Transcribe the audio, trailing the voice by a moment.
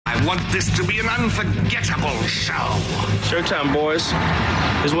want this to be an unforgettable show. Showtime, boys.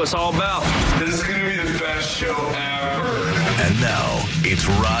 Is what it's all about. This is going to be the best show ever. And now, it's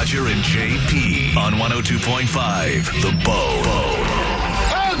Roger and JP on 102.5 The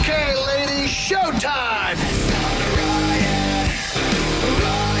Bone. Okay, ladies, showtime!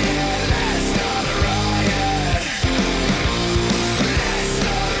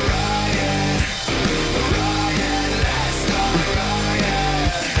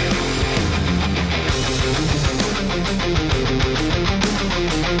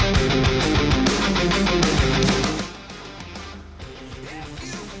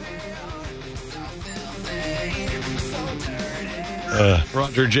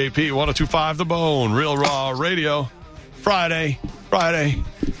 Roger JP, 102.5 The Bone, Real Raw Radio. Friday.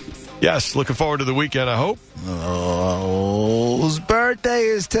 Yes, looking forward to the weekend, I hope. Whose birthday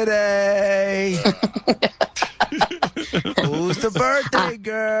is today? Who's the birthday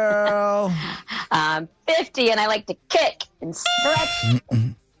girl? I'm 50 and I like to kick and stretch.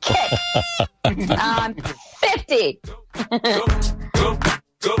 Kick. I'm 50.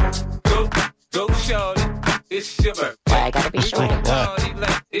 Go, shorty. It's your birthday. Well, I gotta be short.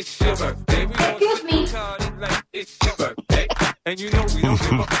 It's your birthday. Excuse me. It's your birthday. And you know we don't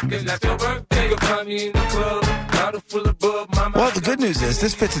give a fuck. It's not your birthday. You'll find me in the club. Bottle full of bub. Well, the good news is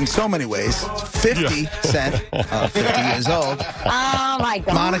this fits in so many ways. 50 Cent, 50 years old. Oh, my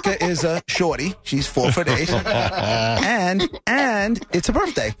God. Monica is a shorty. She's 4'8". And it's a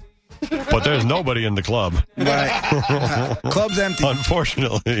birthday. But there's nobody in the club. Right. Club's empty.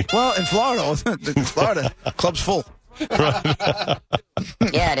 Unfortunately. Well, in Florida, club's full. Yeah,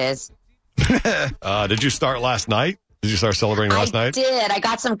 it is. Did you start last night? Did you start celebrating last night? I did. I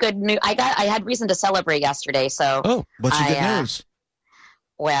got some good news. I had reason to celebrate yesterday. So. Oh, what's your good news?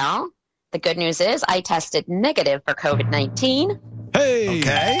 Well, the good news is I tested negative for COVID-19. Hey.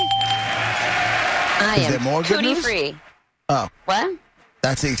 Okay. I Is am there more good news? free. Oh. What?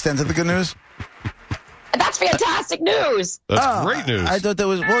 That's the extent of the good news? That's fantastic news. That's great news. I thought there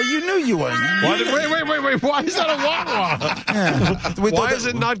was... Well, you knew you were... Wait. Why is that a wah-wah? Yeah. Why is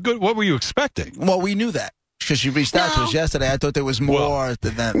it not good? What were you expecting? Well, we knew that because she reached out to us yesterday. I thought there was more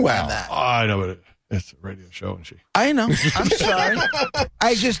than that. I know, but it's a radio show, and she... I know. I'm sorry.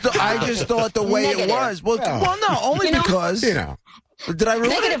 I just thought the way Negative. it was. Well, no, only because... Did I ruin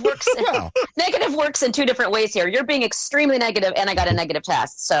Negative works. Negative works in two different ways here. You're being extremely negative, and I got a negative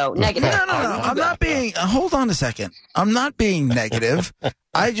test. So negative. No. I'm not being. Hold on a second. I'm not being negative.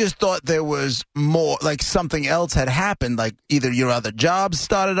 I just thought there was more, like something else had happened, like either your other job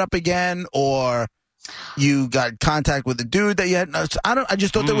started up again, or you got contact with a dude that you had. I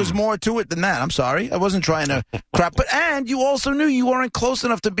just thought there was more to it than that. I'm sorry. I wasn't trying to crap. And you also knew you weren't close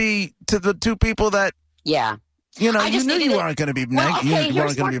enough to be to the two people that. Yeah. You know, you knew you weren't going to be negative. You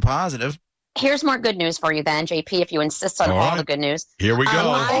weren't going to be positive. Here's more good news for you then, JP, if you insist on all the good news. Here we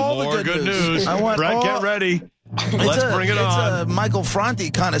go. More good news. Brett, get ready. Let's bring it on. It's a Michael Franti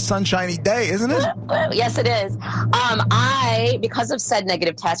kind of sunshiny day, isn't it? Yes, it is. Because of said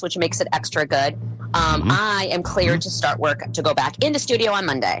negative test, which makes it extra good, I am cleared to start work to go back into studio on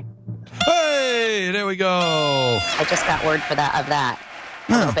Monday. Hey, there we go. I just got word of that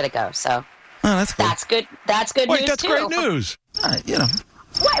a little bit ago, so... Oh, that's good. That's good news, too. That's great news. You know.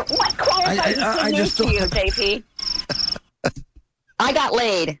 What qualifies as good news to you, JP? I got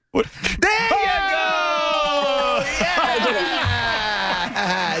laid. There you go!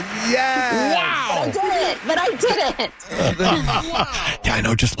 Yeah! Wow! I did it. Yeah, I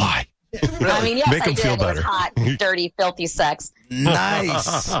know, just lie. I mean, yes, Make him feel better. It was hot, dirty, filthy sex.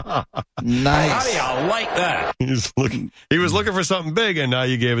 Nice. How do you like that? He was looking for something big, and now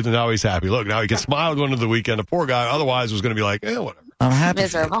you gave it, and now he's happy. Look, now he can smile going into the weekend. The poor guy otherwise was going to be like, whatever. I'm happy.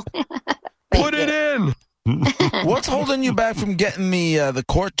 Miserable. Put it in. What's holding you back from getting the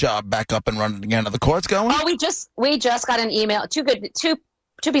court job back up and running again? Are the courts going? Oh, we just got an email. Two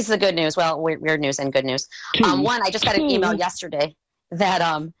pieces of good news. Well, weird news and good news. One, I just got an email yesterday that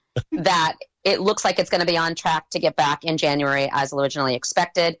that it looks like it's going to be on track to get back in January as originally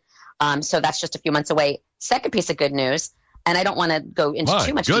expected. So that's just a few months away. Second piece of good news, and I don't want to go into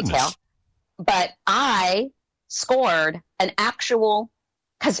too much detail, but I scored an actual,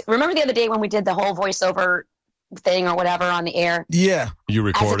 because remember the other day when we did the whole voiceover thing or whatever on the air? Yeah. You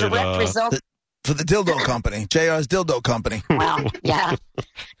recorded as a direct result. For the dildo company, JR's dildo company. Well, yeah.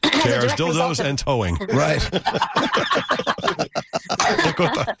 JR's dildos and towing. Right.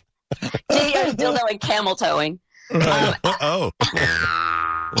 JR's dildo and camel towing.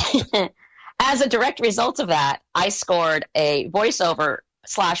 As a direct result of that, I scored a voiceover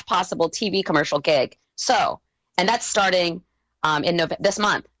 / possible TV commercial gig. So, and that's starting this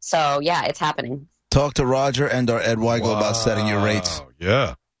month. So yeah, it's happening. Talk to Roger and or Ed Weigel about setting your rates.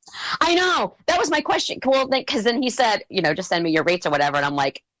 Yeah. I know. That was my question. Well, because then he said, just send me your rates or whatever. And I'm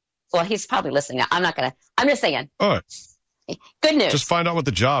like, well, he's probably listening. I'm just saying. All right. Good news. Just find out what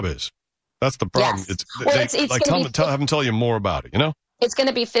the job is. That's the problem. Yes. Have them tell you more about it, It's going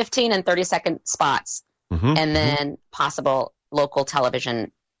to be 15 and 30-second spots, and then possible local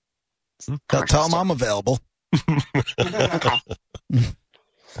television. Tell them I'm available. Okay.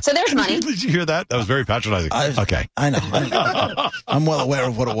 So there's money. Did you hear that? That was very patronizing. Okay. I know. I'm well aware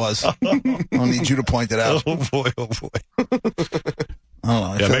of what it was. I don't need you to point it out. Oh, boy. I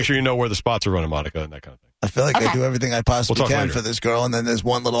don't know. Make sure you know where the spots are running, Monica, and that kind of thing. I feel like I do everything I possibly can for this girl, and then there's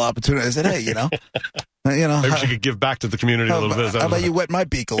one little opportunity. I said, hey, maybe she could give back to the community a little bit. How about you wet my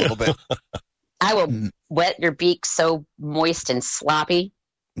beak a little bit? I will wet your beak so moist and sloppy.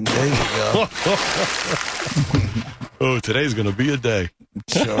 There you go. Oh, today's going to be a day.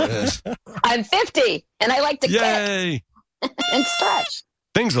 Sure is. I'm 50, and I like to Yay! kick and stretch.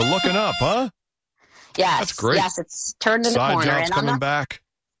 Things are looking up, huh? Yes. That's great. Yes, it's turned in the Side corner. jobs And coming back.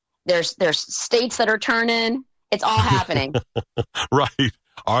 There's states that are turning. It's all happening. Right.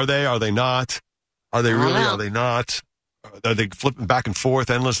 Are they? Are they not? Are they really? Are they not? Are they flipping back and forth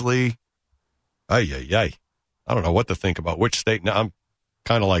endlessly? Ay. I don't know what to think about which state. Now, I'm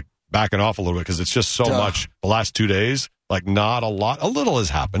kind of like backing off a little bit because it's just so much the last 2 days. Like not a lot. A little has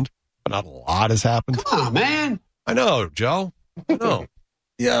happened, but not a lot has happened. Come on, man. I know, Joe. I know.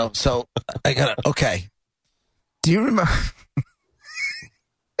 Yeah, so I got it. Okay. Do you remember?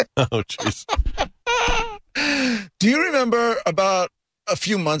 Oh, jeez. Do you remember about a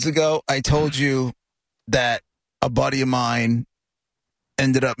few months ago, I told you that a buddy of mine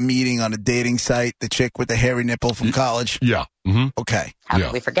ended up meeting on a dating site the chick with the hairy nipple from college? Yeah. Mm-hmm. Okay. How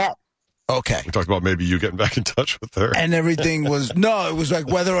did we forget? Okay. We talked about maybe you getting back in touch with her. And everything was, it was like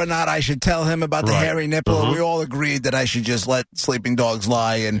whether or not I should tell him about the hairy nipple. Uh-huh. We all agreed that I should just let sleeping dogs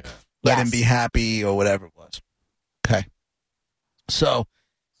lie and let him be happy or whatever it was. Okay. So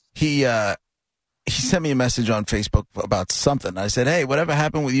he sent me a message on Facebook about something. I said, hey, whatever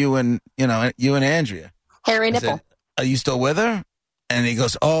happened with you and Andrea? Hairy nipple. I said, are you still with her? And he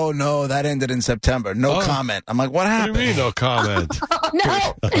goes, oh, no, that ended in September. No comment. I'm like, what happened? What do you mean, no comment? Oh,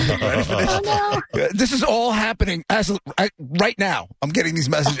 no. Oh, no. This is all happening right now. I'm getting these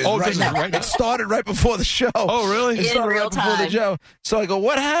messages right now. It started right before the show. Oh, really? It started right before the show. So I go,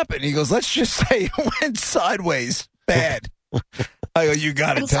 what happened? He goes, let's just say it went sideways. Bad. I go, you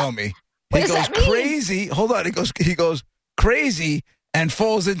got to tell me. He goes, crazy. Hold on. He goes, crazy. And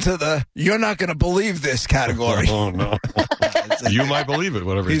falls into the "you're not going to believe this" category. Oh no! You might believe it.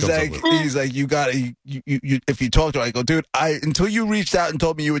 Whatever he's like, you got to. If you talk to her, I go, dude. Until you reached out and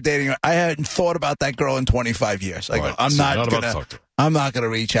told me you were dating her, I hadn't thought about that girl in 25 years. I go, I'm not gonna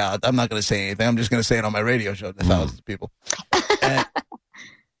reach out. I'm not gonna say anything. I'm just gonna say it on my radio show to thousands of people.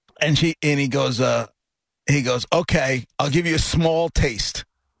 And he goes, okay, I'll give you a small taste.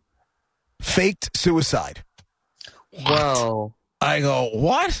 Faked suicide. Whoa. I go,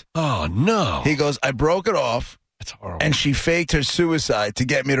 what? Oh, no. He goes, I broke it off. That's horrible. And she faked her suicide to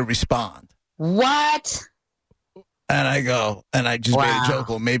get me to respond. What? And I go, and I just made a joke,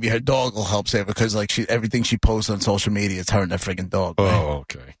 well, maybe her dog will help save her because like everything she posts on social media, it's her and that freaking dog. Oh, right?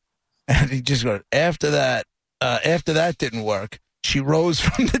 okay. And he just goes, after that didn't work, she rose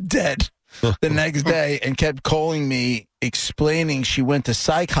from the dead the next day and kept calling me, explaining she went to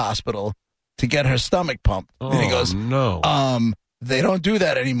psych hospital to get her stomach pumped. Oh, and he goes, no. They don't do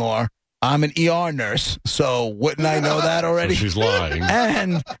that anymore. I'm an ER nurse, so wouldn't I know that already? So she's lying.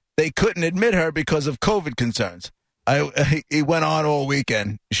 And they couldn't admit her because of COVID concerns. He went on all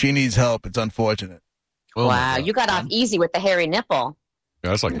weekend. She needs help. It's unfortunate. Oh, wow, you got off easy with the hairy nipple. Yeah,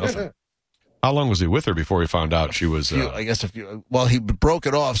 that's like nothing. How long was he with her before he found out she was... I guess a few. Well, he broke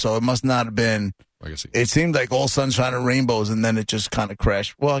it off, so it must not have been... I guess it seemed like all sunshine and rainbows, and then it just kind of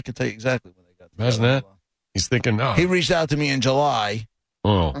crashed. Well, I can tell you exactly when they got together. Imagine that. He's thinking, no. He reached out to me in July.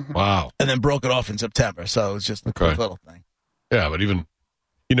 Oh, wow. And then broke it off in September, so it's just a quick little thing. Yeah, but even,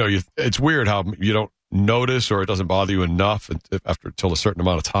 it's weird how you don't notice or it doesn't bother you enough until a certain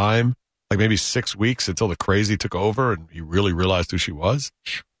amount of time. Like maybe 6 weeks until the crazy took over and you really realized who she was.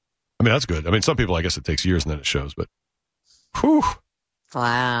 I mean, that's good. I mean, some people, I guess it takes years and then it shows, but whew.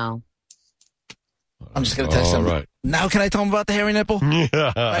 Wow. I'm just going to text him. Right. Now can I tell him about the hairy nipple?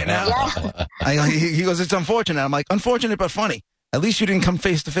 Yeah. Right now? Yeah. He goes, it's unfortunate. I'm like, unfortunate but funny. At least you didn't come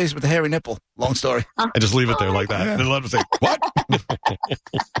face to face with the hairy nipple. Long story. And just leave it there like that. And then let him say, what?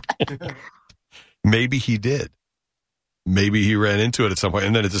 Maybe he did. Maybe he ran into it at some point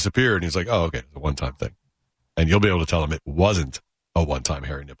and then it disappeared. And he's like, oh, okay, it's a one-time thing. And you'll be able to tell him it wasn't a one-time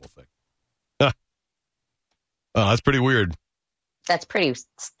hairy nipple thing. Oh, that's pretty weird. That's pretty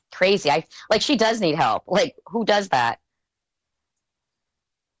crazy. She does need help. Like, who does that?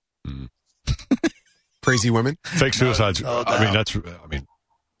 Crazy women. Fake suicides. no I doubt. mean,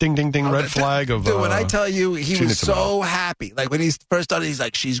 ding, ding, ding, red flag of. Dude, when I tell you, he she was needs some so happy. Like, when he first started, he's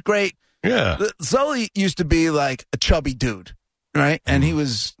like, she's great. Yeah. Sully used to be like a chubby dude, right? And he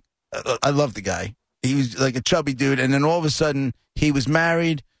was, I love the guy. He was like a chubby dude. And then all of a sudden, he was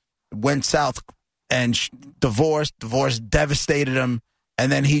married, went south, and divorced. Divorce devastated him.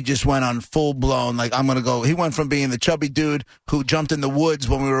 And then he just went on full blown, like, I'm going to go. He went from being the chubby dude who jumped in the woods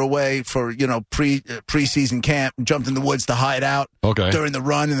when we were away for, preseason camp, jumped in the woods to hide out during the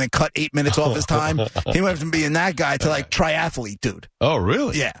run and then cut 8 minutes off his time. He went from being that guy to like triathlete dude. Oh,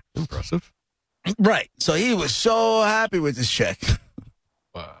 really? Yeah. Impressive. Right. So he was so happy with this chick.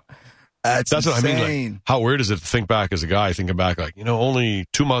 Wow. That's what I mean. insane. Like, how weird is it to think back as a guy, thinking back, like, only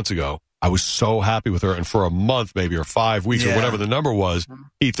 2 months ago, I was so happy with her. And for a month, maybe, or 5 weeks, or whatever the number was,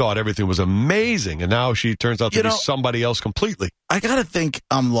 he thought everything was amazing. And now she turns out to be somebody else completely. I got to think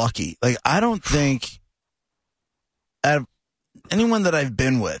I'm lucky. Like, I don't think out of anyone that I've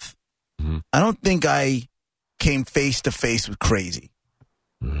been with, I don't think I came face to face with crazy.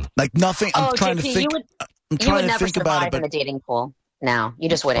 Like, nothing. I'm trying to think. I'm trying to think about it. In the dating pool. No, you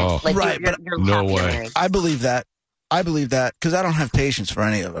just wouldn't. Oh. Like, Right, you're no happy way. married. I believe that. Because I don't have patience for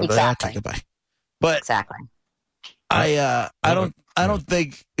any of it. Exactly. But I'll take it back. But Exactly. I don't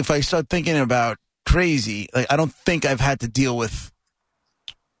think if I start thinking about crazy, like, I don't think I've had to deal with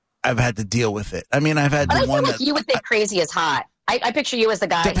it. I mean, I've had But the I feel one like that you would think crazy is hot. I picture you as the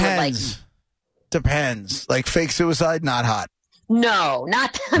guy who would like. Depends. Like, fake suicide, not hot. No,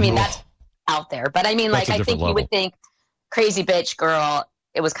 not. I mean, that's out there. But I mean, That's like, a I think different you would think crazy bitch girl.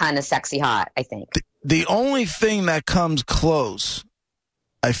 It was kind of sexy hot. I think. The only thing that comes close,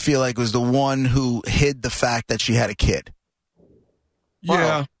 I feel like, was the one who hid the fact that she had a kid.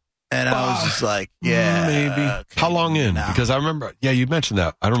 Yeah. And I was just like, yeah. Maybe. Okay, How long in? no. Because I remember, you mentioned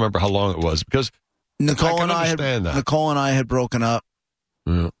that. I don't remember how long it was. Because Nicole I and can I understand that. Nicole and I had broken up,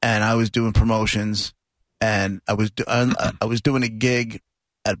 and I was doing promotions, and I was doing a gig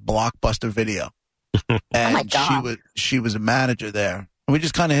at Blockbuster Video, and my God. she was a manager there. And we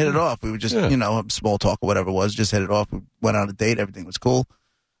just kind of hit it off. We were just small talk or whatever it was. Just hit it off. We went on a date. Everything was cool.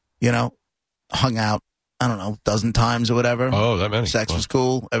 Hung out. I don't know, a dozen times or whatever. Oh, that many. Sex was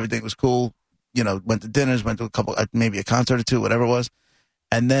cool. Everything was cool. Went to dinners, went to a couple, maybe a concert or two, whatever it was.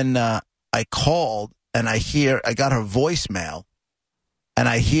 And then I called, and I got her voicemail, and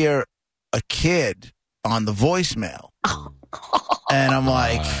I hear a kid on the voicemail. And I'm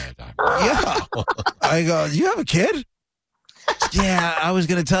like, yeah. I go, you have a kid? Yeah, I was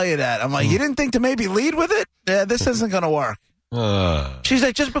going to tell you that. I'm like, you didn't think to maybe lead with it? Yeah, this isn't going to work. She's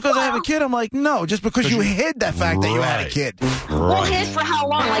like, just because I have a kid? I'm like, no, just because you hid that fact that you had a kid. Well, hid for how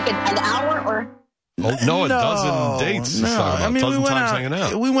long? Like an hour or? No, a dozen dates. No, I mean, we went out. Hanging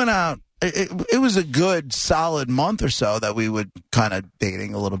out. We went out. It was a good, solid month or so that we would kind of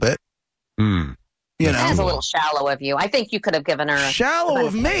dating a little bit. That's a little shallow of you. I think you could have given her Shallow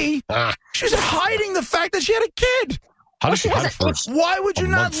of me? She's hiding the fact that she had a kid. How did she hide it for? Why would you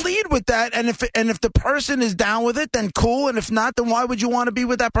not lead with that? And if the person is down with it, then cool. And if not, then why would you want to be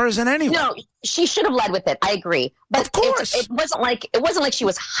with that person anyway? No, she should have led with it. I agree. But of course, it wasn't like she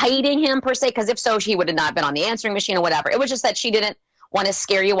was hiding him per se. Because if so, she would have not been on the answering machine or whatever. It was just that she didn't want to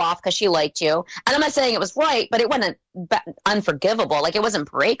scare you off because she liked you. And I'm not saying it was right, but it wasn't unforgivable. Like, it wasn't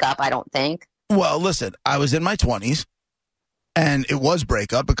breakup. I don't think. Well, listen, I was in my 20s. And it was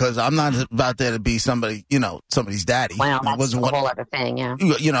breakup because I'm not about there to be somebody's daddy. Wow, that's a whole other thing, yeah.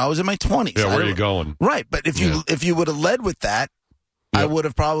 I was in my 20s. Yeah, where are you going? Right, but if you would have led with that, I would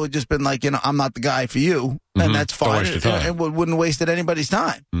have probably just been like, I'm not the guy for you, and that's fine. It wouldn't wasted anybody's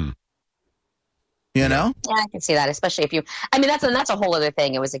time. You know? Yeah, I can see that, especially if you. I mean, that's a whole other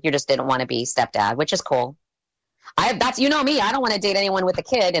thing. It was like you just didn't want to be stepdad, which is cool. That's me. I don't want to date anyone with a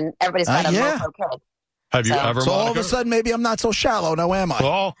kid, and everybody's got a mofo kid. Have you ever? So all of a sudden, maybe I'm not so shallow. Now am I?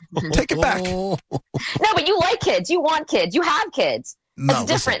 Oh. Take it back. No, but you like kids. You want kids. You have kids. No, it's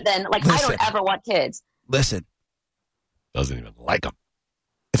different than I don't ever want kids. Listen. Doesn't even like them.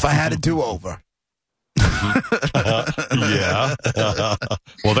 If I had a do-over. Yeah.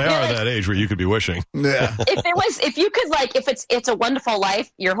 Well, they are at that age where you could be wishing. Yeah. If you could, like, if it's a wonderful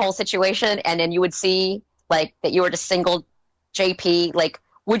life, your whole situation, and then you would see like that you were just single JP, like,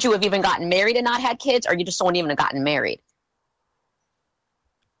 would you have even gotten married and not had kids, or you just wouldn't even have gotten married?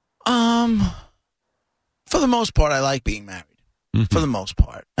 For the most part, I like being married. for the most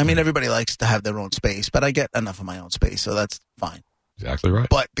part. I mean, everybody likes to have their own space, but I get enough of my own space, so that's fine. Exactly right.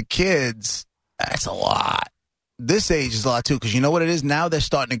 But the kids, that's a lot. This age is a lot, too, because you know what it is? Now they're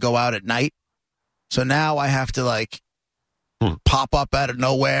starting to go out at night. So now I have to, like, pop up out of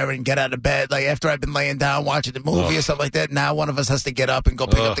nowhere and get out of bed. Like, after I've been laying down watching the movie or something like that, now one of us has to get up and go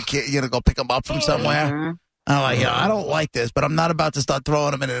pick up the kid, go pick them up from somewhere. I'm like, I don't like this, but I'm not about to start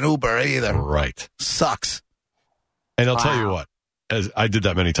throwing them in an Uber either. Right. Sucks. And I'll tell you what, as I did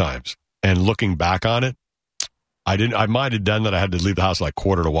that many times, and looking back on it, I might have done that. I had to leave the house like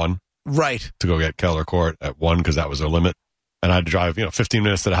 1:45. Right. To go get Keller Court at 1 because that was their limit. And I had to drive, 15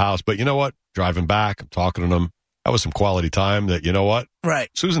 minutes to the house. But you know what? Driving back, I'm talking to them. That was some quality time that, you know what? Right.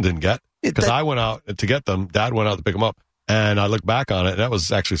 Susan didn't get because I went out to get them. Dad went out to pick them up. And I look back on it, and that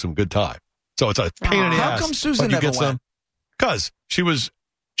was actually some good time. So it's a pain in the ass. How come Susan never went? Because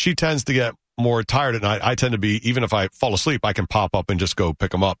she tends to get more tired at night. I tend to be, even if I fall asleep, I can pop up and just go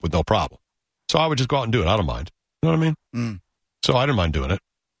pick them up with no problem. So I would just go out and do it. I don't mind. You know what I mean? So I didn't mind doing it.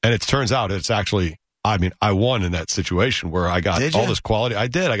 And it turns out it's actually, I won in that situation where I got all this quality. I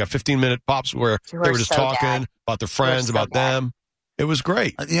did. I got 15-minute pops where they were just talking about their friends, about them. It was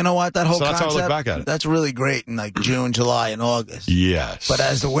great. You know what? That whole concept, that's how I look back at it. That's really great in like June, July, and August. Yes. But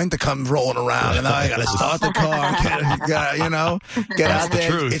as the winter comes rolling around, and I got to start the car, get out there.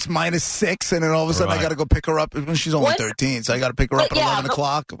 Truth. It's -6, and then all of a sudden I got to go pick her up. She's only 13, so I got to pick her up at 11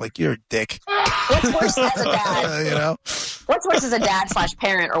 o'clock. I'm like, you're a dick. What's worse as a dad? What's worse as a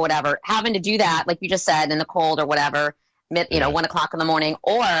dad/parent or whatever, having to do that, like you just said, in the cold or whatever, 1 o'clock in the morning,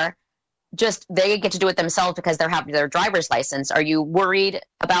 or just they get to do it themselves because they're having their driver's license. Are you worried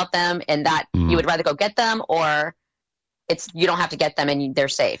about them and that you would rather go get them, or you don't have to get them and they're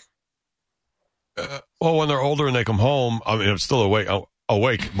safe? Well, when they're older and they come home, I mean, I'm still awake.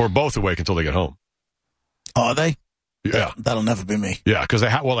 We're both awake until they get home. Are they? Yeah. That'll never be me. Yeah, because they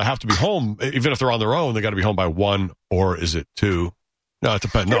have to be home. Even if they're on their own, they got to be home by 1, or is it 2? No, it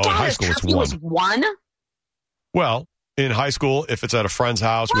depends. No, in high school it's 1. Was 1? Well, in high school, if it's at a friend's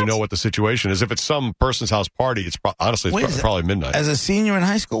house, we know what the situation is. If it's some person's house party, it's probably midnight. As a senior in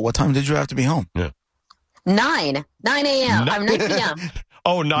high school, what time did you have to be home? Yeah. 9 a.m. 9 p.m.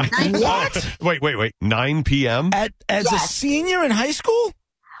 Oh, 9. What? Wait. 9 p.m.? As a senior in high school?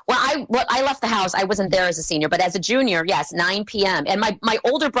 Well, I left the house. I wasn't there as a senior, but as a junior, yes, 9 p.m. And my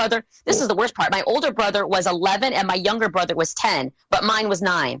older brother, this is the worst part. My older brother was 11 and my younger brother was 10, but mine was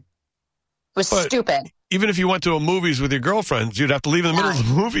 9. It was stupid. Even if you went to a movies with your girlfriends, you'd have to leave in the middle of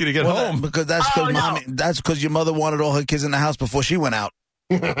the movie to get home. Because that's because your mother wanted all her kids in the house before she went out.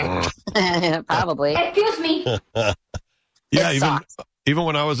 Probably. Excuse me. Yeah, even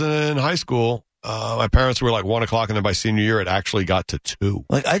when I was in high school, my parents were like 1 o'clock, and then by senior year, it actually got to 2.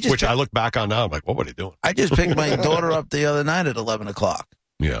 Which I look back on now, I'm like, what were they doing? I just picked my daughter up the other night at 11 o'clock.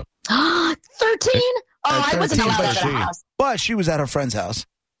 Yeah. 13? I wasn't allowed at the house. But she was at her friend's house.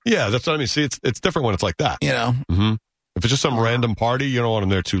 Yeah, that's what I mean. See, it's different when it's like that. Mm-hmm. If it's just some random party, you don't want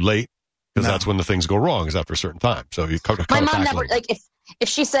them there too late, because that's when the things go wrong, is after a certain time. So you cut my mom never, if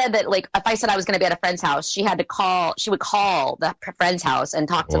she said that, if I said I was going to be at a friend's house, she would call the friend's house and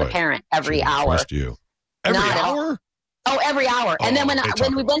talk to the parent every hour. Trust you. Every hour? Oh, every hour. And then when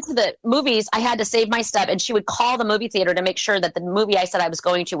we went to the movies, I had to save my step, and she would call the movie theater to make sure that the movie I said I was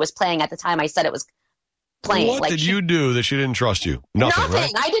going to was playing at the time I said it was playing. What did you do that she didn't trust you? Nothing.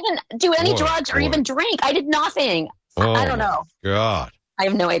 Right? I didn't do any drugs or even drink. I did nothing. I don't know. God. I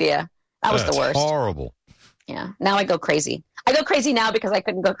have no idea. That was the worst. Horrible. Yeah. Now I go crazy. I go crazy now because I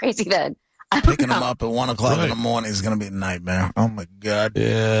couldn't go crazy then. Picking them up at 1 o'clock in the morning is going to be a nightmare. Oh, my God.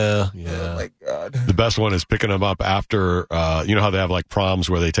 Yeah. Oh, my God. The best one is picking them up after, you know how they have like proms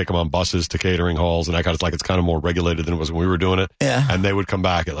where they take them on buses to catering halls, and that kind of, it's kind of more regulated than it was when we were doing it. Yeah. And they would come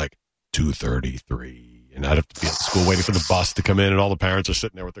back at like 2:33. And I'd have to be at school waiting for the bus to come in, and all the parents are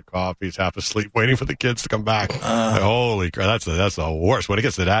sitting there with their coffees, half asleep, waiting for the kids to come back. Holy crap, that's the worst. When it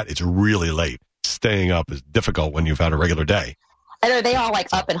gets to that, it's really late. Staying up is difficult when you've had a regular day. And are they all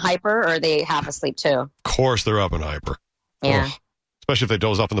up and hyper, or are they half asleep too? Of course they're up and hyper. Yeah. Oh. Especially if they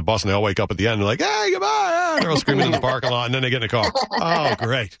doze off in the bus and they all wake up at the end and they're like, hey, goodbye. They're all screaming in the parking lot, and then they get in the car. Oh,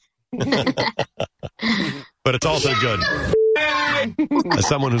 great. But it's also good. As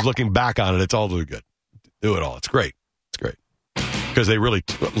someone who's looking back on it, it's all really good. Do it all. It's great. It's great. Because they really,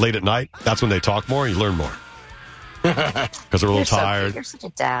 late at night, that's when they talk more, you learn more. Because they're a little tired. You're such a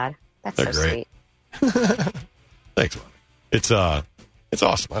dad. That's they're so great. sweet. Thanks, man. It's awesome.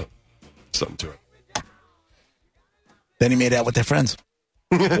 Something to it. Then he made out with their friends.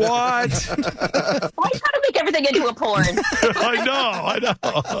 What? Why you gotta make everything into a porn? I know.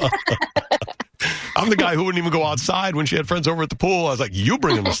 I'm the guy who wouldn't even go outside when she had friends over at the pool. I was like, you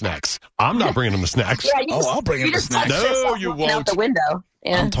bring them the snacks. I'm not bringing them the snacks. Yeah, I'll bring him the snacks. No, you won't. Out the window.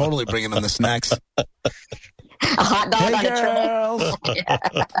 Yeah. I'm totally bringing them the snacks. A hot dog Hey, on girls. a tray.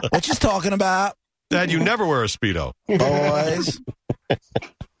 What you talking about, Dad, you never wear a Speedo. boys?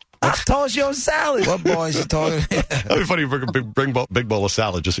 Let's toss your salad. What boys you talking about? That'd be funny if you bring a big bowl of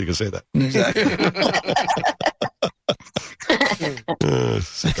salad just so you can say that. Exactly.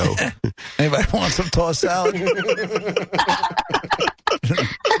 Sicko. Anybody want some tossed salad?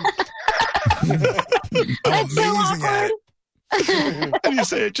 That's so awkward. And you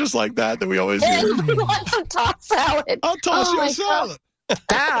say it just like that we always Hey, do. we want some tossed salad. I'll toss Oh your my salad.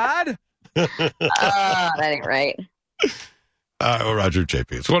 Dad. That ain't right. Well, Roger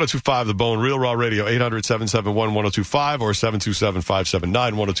JP. It's 102.5 The Bone, Real Raw Radio, 800-771-1025 or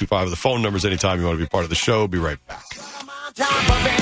 727-579-1025. The phone numbers anytime you want to be part of the show. Be right back.